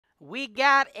We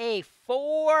got a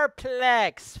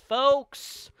fourplex,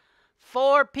 folks.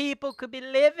 4 people could be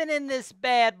living in this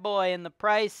bad boy, and the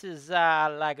price is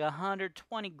like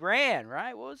 120 grand,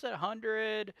 right? What was it?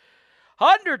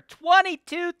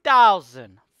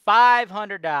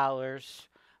 $122,500.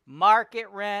 Market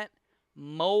rent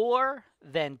more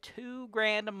than 2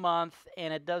 grand a month,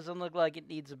 and it doesn't look like it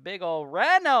needs a big old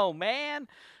reno, man.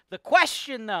 The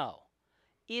question, though,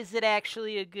 is it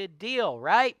actually a good deal,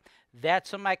 right?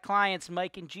 That's what my clients,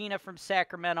 Mike and Gina from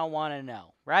Sacramento, want to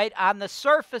know, right? On the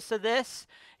surface of this,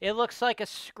 it looks like a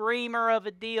screamer of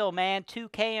a deal, man.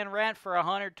 $2K in rent for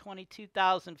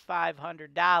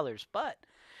 $122,500. But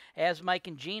as Mike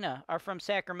and Gina are from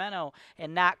Sacramento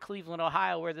and not Cleveland,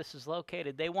 Ohio, where this is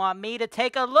located, they want me to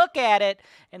take a look at it,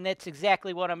 and that's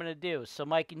exactly what I'm going to do. So,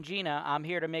 Mike and Gina, I'm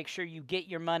here to make sure you get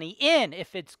your money in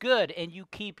if it's good, and you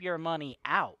keep your money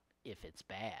out if it's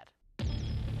bad.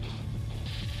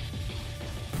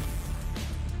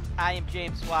 I am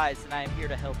James Wise, and I am here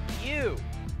to help you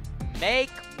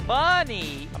make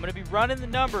money. I'm going to be running the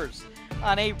numbers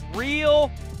on a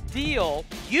real deal.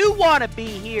 You want to be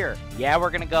here. Yeah, we're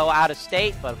going to go out of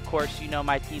state, but of course, you know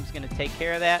my team's going to take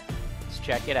care of that. Let's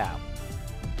check it out.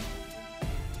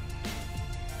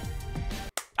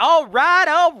 All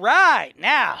right.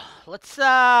 Now, let's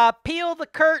peel the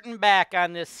curtain back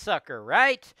on this sucker,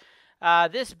 right?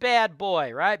 This bad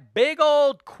boy, right? Big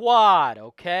old quad,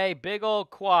 okay? Big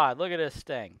old quad. Look at this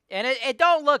thing. And it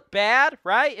don't look bad,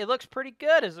 right? It looks pretty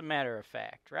good, as a matter of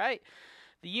fact, right?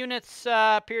 The units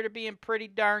appear to be in pretty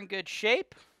darn good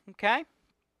shape, okay?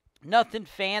 Nothing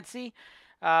fancy,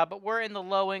 but we're in the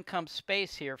low-income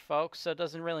space here, folks, so it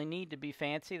doesn't really need to be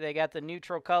fancy. They got the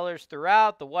neutral colors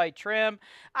throughout, the white trim.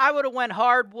 I would have went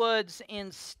hardwoods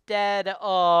instead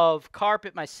of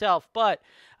carpet myself, but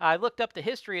I looked up the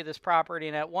history of this property,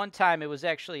 and at one time it was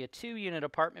actually a 2-unit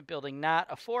apartment building, not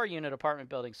a 4-unit apartment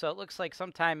building. So it looks like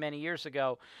sometime many years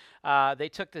ago, they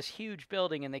took this huge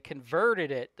building and they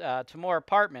converted it to more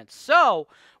apartments. So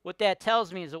what that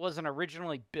tells me is it wasn't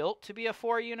originally built to be a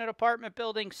 4-unit apartment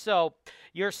building. So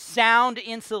your sound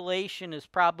insulation is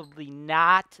probably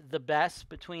not the best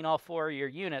between all 4 of your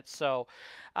units. So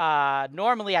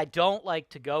normally I don't like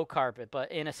to go carpet,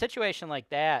 but in a situation like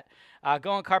that,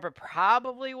 going carpet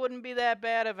probably wouldn't be that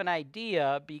bad of an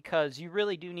idea, because you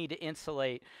really do need to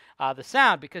insulate the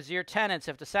sound, because your tenants,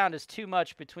 if the sound is too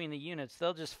much between the units,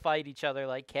 they'll just fight each other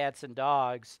like cats and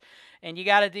dogs, and you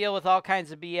got to deal with all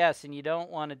kinds of BS, and you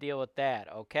don't want to deal with that,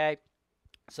 okay?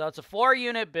 So it's a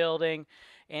 4-unit building,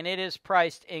 and it is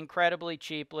priced incredibly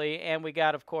cheaply, and we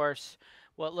got, of course,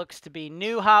 what looks to be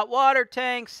new hot water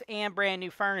tanks and brand new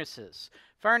furnaces.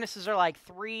 Furnaces are like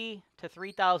 $3,000 to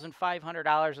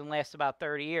 $3,500 and last about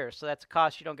 30 years. So that's a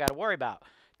cost you don't got to worry about,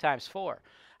 times 4.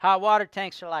 Hot water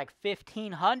tanks are like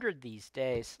 $1,500 these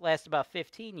days, last about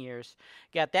 15 years.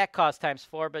 Got that cost times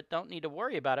 4, but don't need to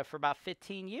worry about it for about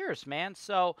 15 years, man.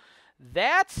 So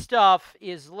that stuff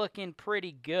is looking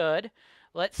pretty good.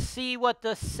 Let's see what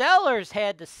the sellers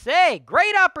had to say.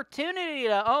 Great opportunity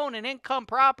to own an income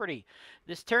property.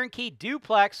 This turnkey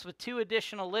duplex with 2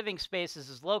 additional living spaces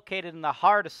is located in the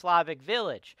heart of Slavic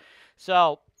Village.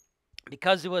 So,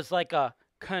 because it was like a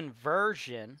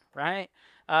conversion, right,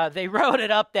 they wrote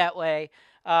it up that way,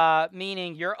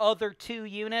 meaning your other 2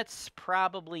 units,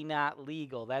 probably not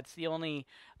legal. That's the only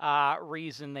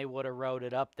reason they would have wrote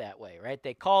it up that way, right?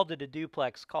 They called it a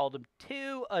duplex, called them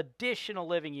 2 additional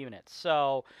living units.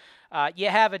 So you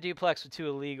have a duplex with 2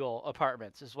 illegal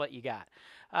apartments is what you got.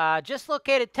 Just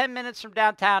located 10 minutes from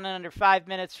downtown and under 5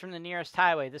 minutes from the nearest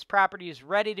highway. This property is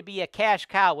ready to be a cash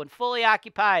cow. When fully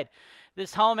occupied,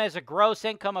 this home has a gross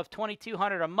income of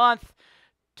 $2,200 a month,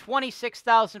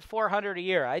 $26,400 a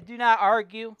year. I do not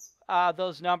argue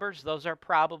those numbers. Those are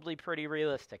probably pretty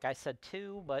realistic. I said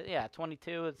 2, but yeah,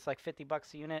 22, it's like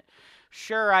 $50 a unit.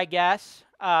 Sure, I guess.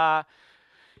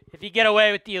 If you get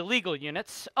away with the illegal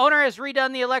units. Owner has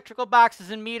redone the electrical boxes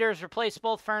and meters, replaced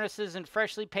both furnaces, and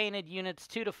freshly painted units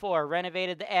 2 to 4.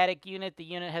 Renovated the attic unit. The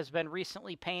unit has been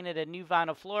recently painted a new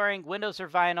vinyl flooring. Windows are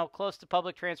vinyl, close to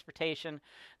public transportation.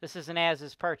 This is an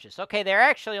as-is purchase. Okay, there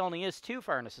actually only is 2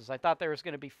 furnaces. I thought there was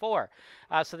going to be 4.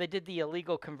 So they did the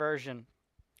illegal conversion,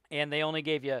 and they only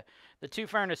gave you the 2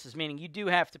 furnaces, meaning you do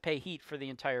have to pay heat for the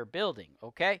entire building,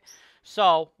 okay?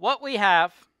 So what we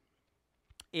have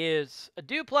is a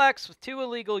duplex with 2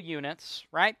 illegal units,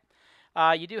 right?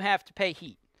 You do have to pay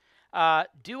heat.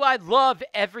 Do I love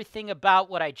everything about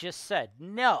what I just said?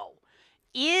 No.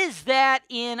 Is that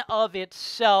in of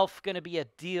itself going to be a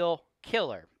deal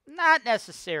killer? Not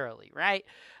necessarily, right?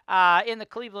 In the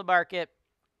Cleveland market,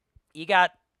 you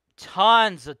got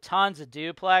tons of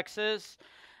duplexes.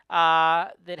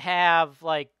 that have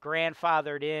like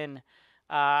grandfathered in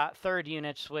third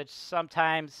units, which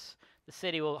sometimes the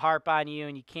city will harp on you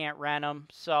and you can't rent them.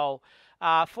 So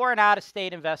for an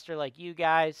out-of-state investor like you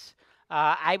guys,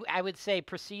 I would say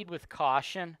proceed with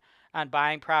caution on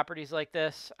buying properties like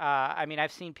this. I mean,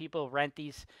 I've seen people rent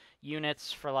these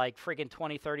units for like friggin'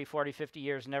 20, 30, 40, 50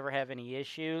 years, never have any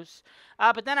issues.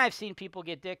 But then I've seen people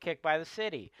get dick kicked by the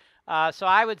city. So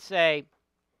I would say,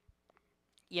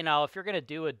 you know, if you're going to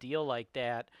do a deal like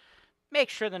that, make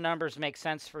sure the numbers make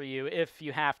sense for you if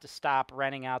you have to stop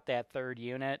renting out that third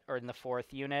unit or in the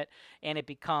fourth unit and it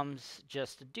becomes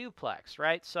just a duplex,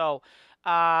 right? So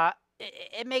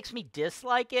it makes me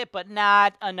dislike it, but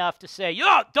not enough to say,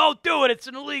 yo, don't do it, it's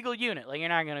an illegal unit. Like, you're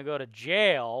not going to go to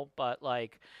jail, but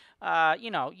like,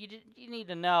 you know, you need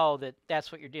to know that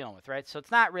that's what you're dealing with, right? So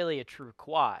it's not really a true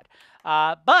quad.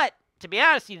 But to be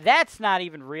honest with you, that's not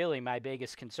even really my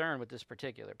biggest concern with this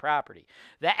particular property.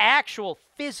 The actual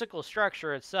physical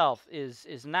structure itself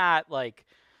is not like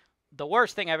the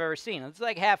worst thing I've ever seen. It's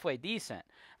like halfway decent.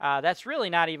 That's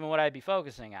really not even what I'd be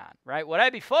focusing on, right? What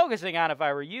I'd be focusing on if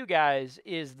I were you guys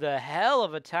is the hell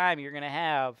of a time you're going to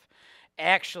have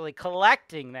actually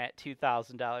collecting that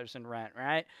 $2,000 in rent,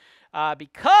 right?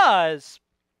 Because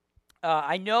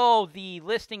I know the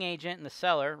listing agent and the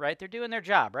seller, right? They're doing their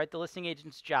job, right? The listing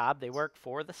agent's job, they work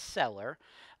for the seller,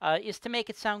 is to make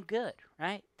it sound good,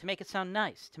 right? To make it sound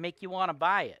nice, to make you want to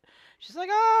buy it. She's like,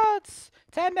 oh, it's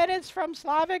 10 minutes from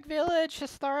Slavic Village,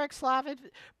 historic Slavic.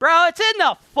 Bro, it's in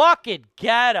the fucking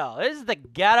ghetto. This is the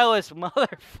ghettoest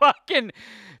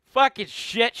fucking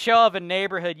shit show of a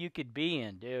neighborhood you could be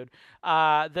in, dude.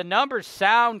 The numbers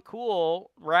sound cool,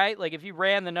 right? Like if you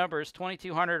ran the numbers,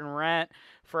 2,200 in rent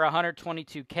for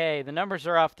 122K, the numbers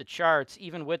are off the charts,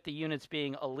 even with the units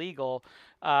being illegal.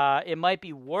 It might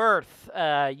be worth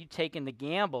you taking the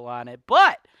gamble on it,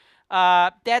 but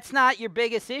that's not your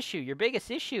biggest issue. Your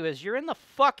biggest issue is you're in the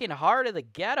fucking heart of the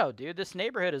ghetto, dude. This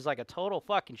neighborhood is like a total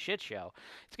fucking shit show.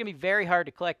 It's going to be very hard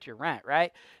to collect your rent,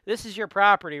 right? This is your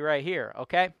property right here,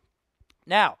 okay?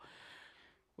 Now,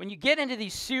 when you get into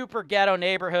these super ghetto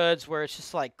neighborhoods where it's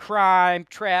just like crime,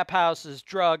 trap houses,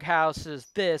 drug houses,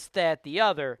 this, that, the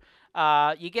other,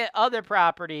 you get other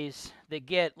properties that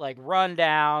get like run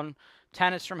down,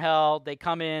 tenants from hell. They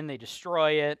come in, they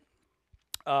destroy it.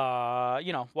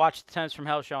 You know, watch the Tenants from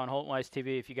Hell show on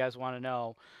HoltonWiseTV if you guys want to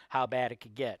know how bad it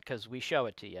could get, because we show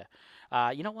it to you.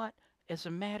 You know what? As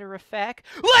a matter of fact,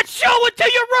 let's show it to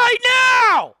you right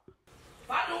now!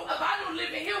 If I knew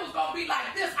living here was gonna be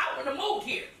like this, I wouldn't have moved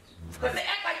here. Because they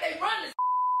act like they run this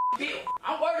bill.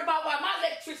 I'm worried about why my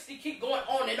electricity keep going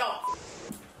on and off.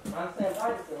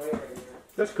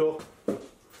 That's cool.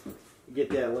 Get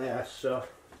that last, so.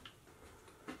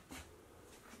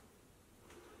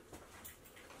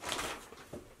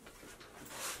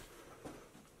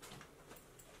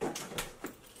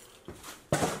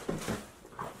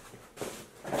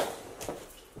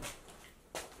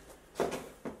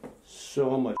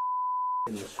 So much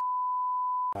in this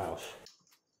house.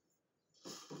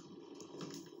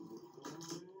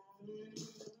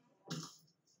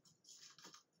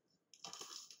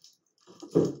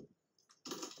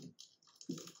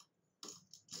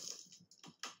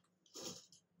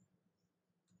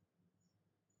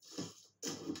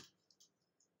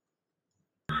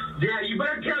 Yeah, you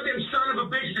better tell them son of a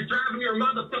bitch that's driving your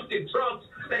motherfucking trucks,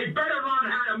 they better learn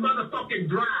how to motherfucking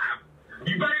drive.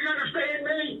 You better understand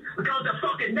me, because the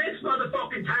fucking next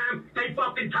motherfucking time they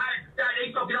fucking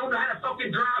don't know how to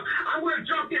fucking drive, I'm gonna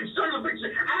jump them son of a bitch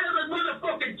out of the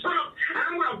motherfucking truck and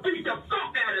I'm gonna beat the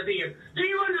fuck out of them. Do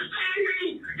you understand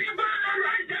me? You better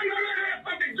learn how to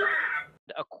fucking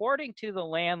drive. According to the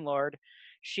landlord,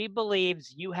 she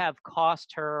believes you have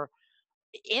cost her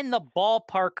in the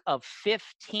ballpark of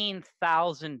 $15,000.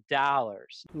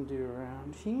 You can do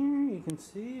around here, you can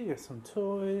see, you got some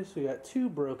toys. We got 2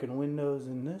 broken windows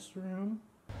in this room.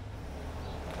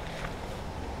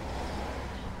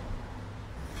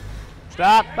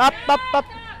 Stop, up.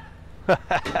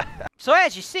 So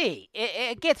as you see,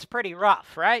 it gets pretty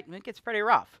rough, right? It gets pretty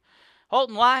rough.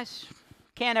 HoltonWise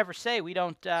can't ever say we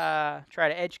don't try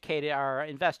to educate our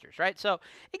investors, right? So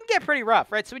it can get pretty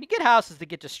rough, right? So when you get houses that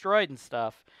get destroyed and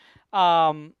stuff,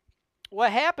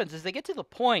 what happens is they get to the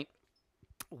point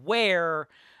where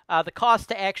the cost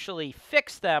to actually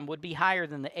fix them would be higher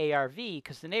than the ARV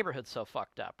because the neighborhood's so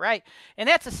fucked up, right? And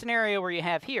that's a scenario where you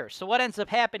have here. So what ends up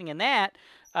happening in that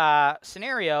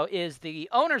scenario is the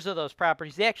owners of those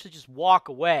properties, they actually just walk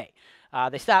away.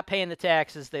 They stop paying the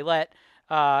taxes. They let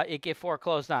it get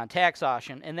foreclosed on, tax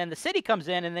auction, and then the city comes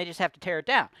in and they just have to tear it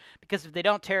down. Because if they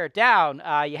don't tear it down,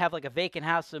 you have like a vacant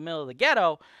house in the middle of the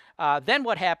ghetto, Then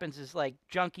what happens is like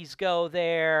junkies go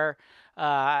there,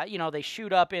 you know, they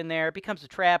shoot up in there, it becomes a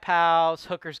trap house,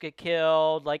 hookers get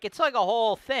killed, like it's like a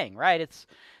whole thing, right?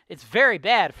 It's very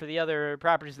bad for the other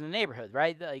properties in the neighborhood,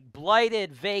 right? Like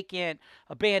blighted, vacant,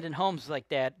 abandoned homes like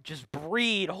that just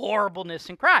breed horribleness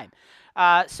and crime.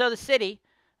 So the city,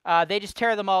 they just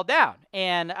tear them all down,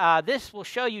 and this will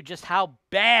show you just how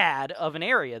bad of an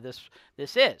area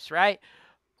this is, right?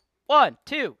 1,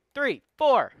 2, 3,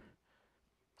 4,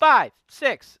 5,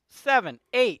 6, 7,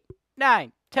 8,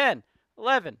 9, 10,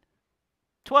 11,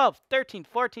 12, 13,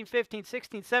 14, 15,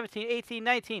 16, 17, 18,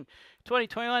 19, 20,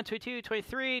 21, 22,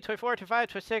 23, 24, 25,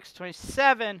 26,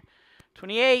 27,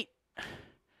 28,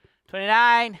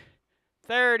 29,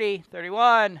 30,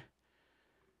 31,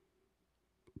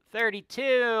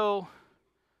 32.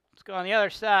 Let's go on the other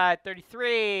side.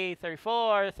 33,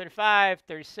 34, 35,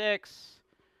 36,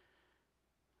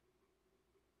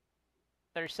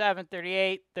 37,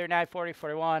 38, 39, 40,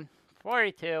 41,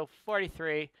 42,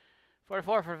 43,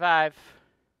 44, 45,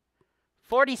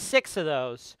 46 of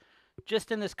those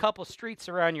just in this couple streets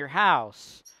around your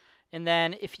house. And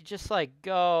then if you just like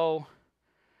go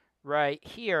right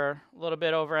here, a little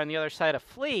bit over on the other side of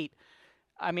Fleet,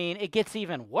 I mean, it gets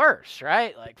even worse,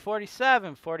 right? Like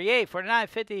 47, 48, 49,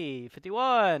 50,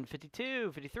 51,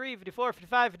 52, 53, 54,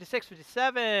 55, 56,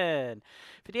 57,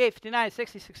 58, 59,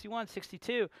 60, 61,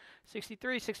 62,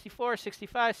 63, 64,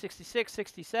 65, 66,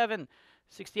 67,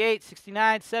 68,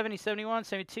 69, 70, 71,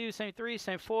 72, 73,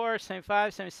 74,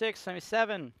 75, 76,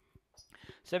 77,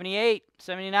 78,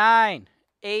 79,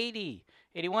 80,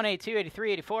 81, 82,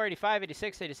 83, 84, 85,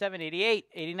 86, 87, 88,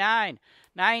 89,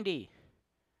 90,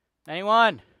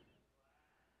 91.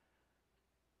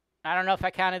 I don't know if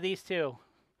I counted these two,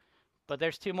 but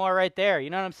there's two more right there. You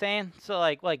know what I'm saying? So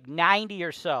like 90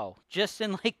 or so, just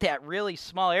in like that really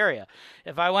small area.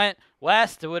 If I went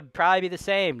west, it would probably be the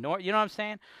same. North, you know what I'm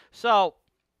saying? So,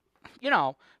 you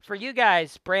know, for you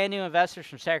guys, brand new investors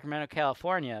from Sacramento,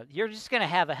 California, you're just going to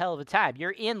have a hell of a time.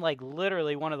 You're in like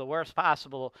literally one of the worst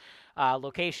possible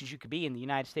locations you could be in the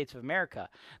United States of America.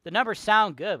 The numbers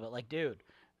sound good, but like, dude,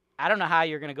 I don't know how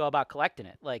you're going to go about collecting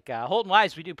it. Like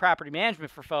HoltonWise, we do property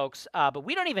management for folks, but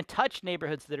we don't even touch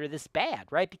neighborhoods that are this bad,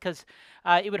 right? Because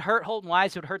it would hurt HoltonWise,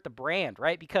 it would hurt the brand,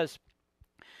 right? Because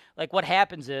like what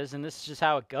happens is, and this is just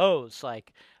how it goes,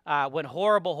 like when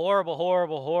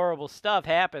horrible stuff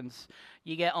happens,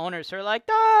 you get owners who are like,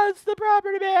 oh, it's the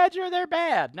property manager, they're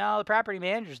bad. No, the property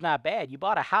manager's not bad. You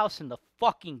bought a house in the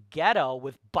fucking ghetto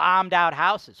with bombed out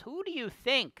houses. Who do you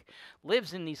think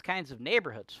lives in these kinds of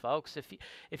neighborhoods, folks?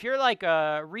 If you're like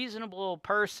a reasonable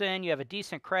person, you have a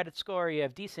decent credit score, you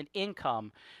have decent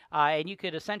income, and you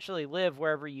could essentially live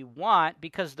wherever you want,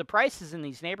 because the prices in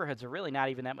these neighborhoods are really not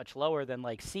even that much lower than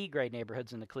like C-grade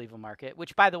neighborhoods in the Cleveland market,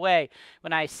 which, by the way,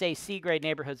 when I say C-grade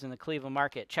neighborhoods in the Cleveland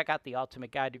market, check out the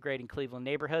Ultimate Guide to Grading Cleveland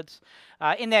Neighborhoods.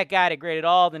 In that guide, I graded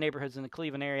all the neighborhoods in the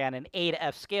Cleveland area on an A to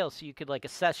F scale, so you could like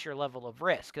assess your level of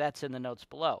risk. That's in the notes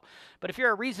below. But if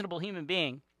you're a reasonable human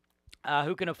being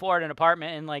who can afford an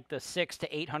apartment in like the $600 to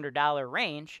 $800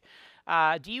 range,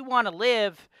 do you want to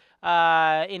live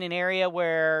in an area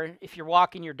where if you're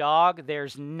walking your dog,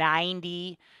 there's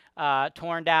 90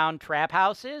 torn down trap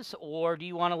houses, or do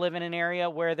you want to live in an area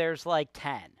where there's like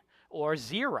 10 or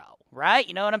 0? Right?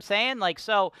 You know what I'm saying? Like,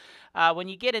 so when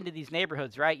you get into these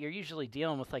neighborhoods, right, you're usually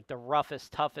dealing with like the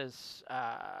roughest, toughest,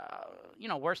 you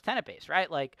know, worst tenant base,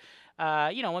 right? Like,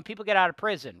 you know, when people get out of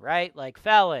prison, right? Like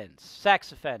felons,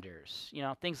 sex offenders, you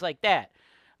know, things like that.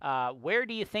 Where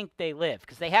do you think they live?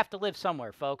 Because they have to live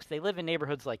somewhere, folks. They live in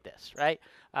neighborhoods like this, right?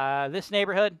 This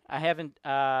neighborhood, I haven't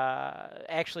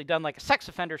actually done like a sex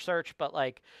offender search, but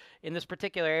like in this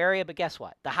particular area, but guess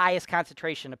what? The highest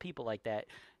concentration of people like that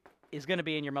is going to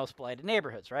be in your most blighted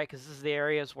neighborhoods, right? Because this is the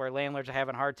areas where landlords are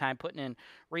having a hard time putting in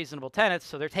reasonable tenants,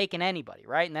 so they're taking anybody,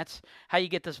 right? And that's how you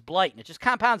get this blight, and it just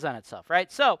compounds on itself, right?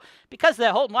 So because of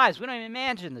that HoltonWise, we don't even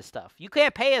imagine this stuff. You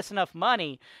can't pay us enough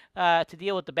money to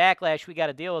deal with the backlash we got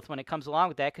to deal with when it comes along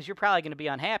with that, because you're probably going to be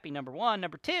unhappy, number one.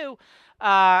 Number two,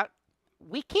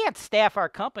 we can't staff our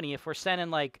company if we're sending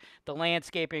like the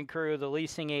landscaping crew, the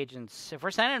leasing agents, if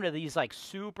we're sending them to these like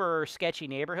super sketchy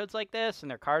neighborhoods like this and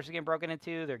their cars are getting broken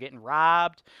into, they're getting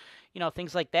robbed, you know,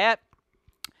 things like that,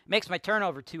 it makes my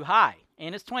turnover too high.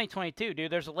 And it's 2022,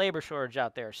 dude. There's a labor shortage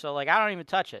out there. So like, I don't even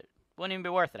touch it. Wouldn't even be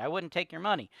worth it. I wouldn't take your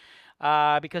money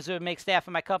because it would make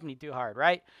staffing my company too hard,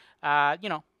 right? You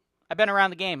know, I've been around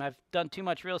the game. I've done too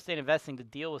much real estate investing to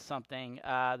deal with something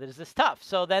that is this tough.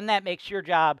 So then that makes your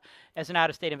job as an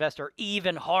out-of-state investor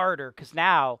even harder, because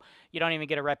now you don't even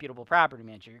get a reputable property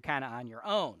manager. You're kind of on your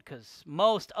own, because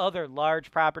most other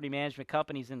large property management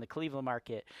companies in the Cleveland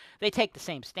market, they take the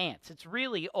same stance. It's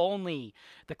really only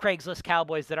the Craigslist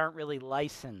cowboys that aren't really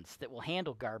licensed that will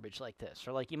handle garbage like this.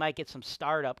 Or like you might get some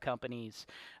startup companies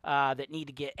that need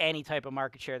to get any type of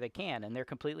market share they can, and they're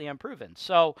completely unproven.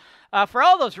 So for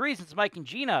all those reasons, Mike and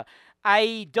Gina,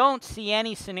 I don't see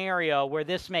any scenario where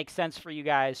this makes sense for you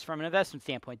guys from an investment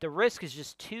standpoint. The risk is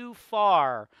just too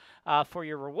far for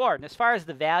your reward. And as far as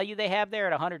the value they have there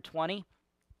at 120,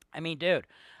 I mean, dude,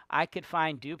 I could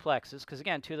find duplexes, because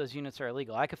again, 2 of those units are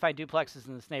illegal. I could find duplexes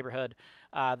in this neighborhood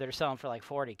that are selling for like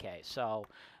 $40K. So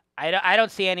I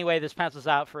don't see any way this pencils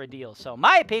out for a deal. So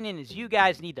my opinion is you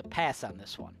guys need to pass on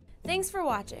this one. Thanks for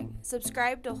watching.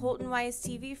 Subscribe to HoltonWise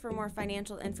TV for more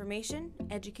financial information,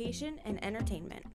 education, and entertainment.